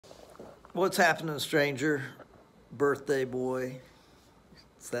What's happening, stranger? Birthday boy.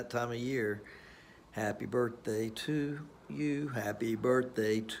 It's that time of year. Happy birthday to you. Happy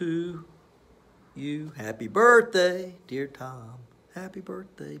birthday to you. Happy birthday, dear Tom. Happy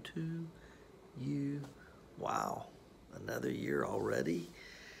birthday to you. Wow. Another year already.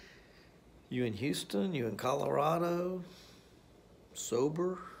 You in Houston, you in Colorado,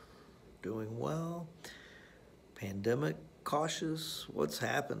 sober, doing well. Pandemic cautious. What's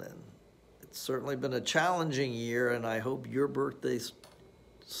happening? It's certainly been a challenging year, and I hope your birthday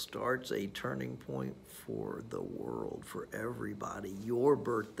starts a turning point for the world, for everybody. Your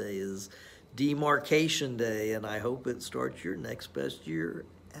birthday is demarcation day, and I hope it starts your next best year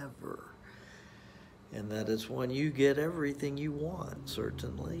ever. And that is when you get everything you want,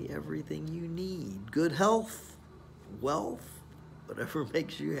 certainly, everything you need. Good health, wealth, whatever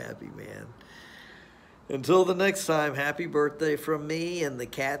makes you happy, man. Until the next time, happy birthday from me and the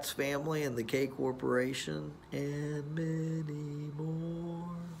Katz family and the K Corporation and many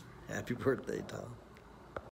more. Happy birthday, Tom.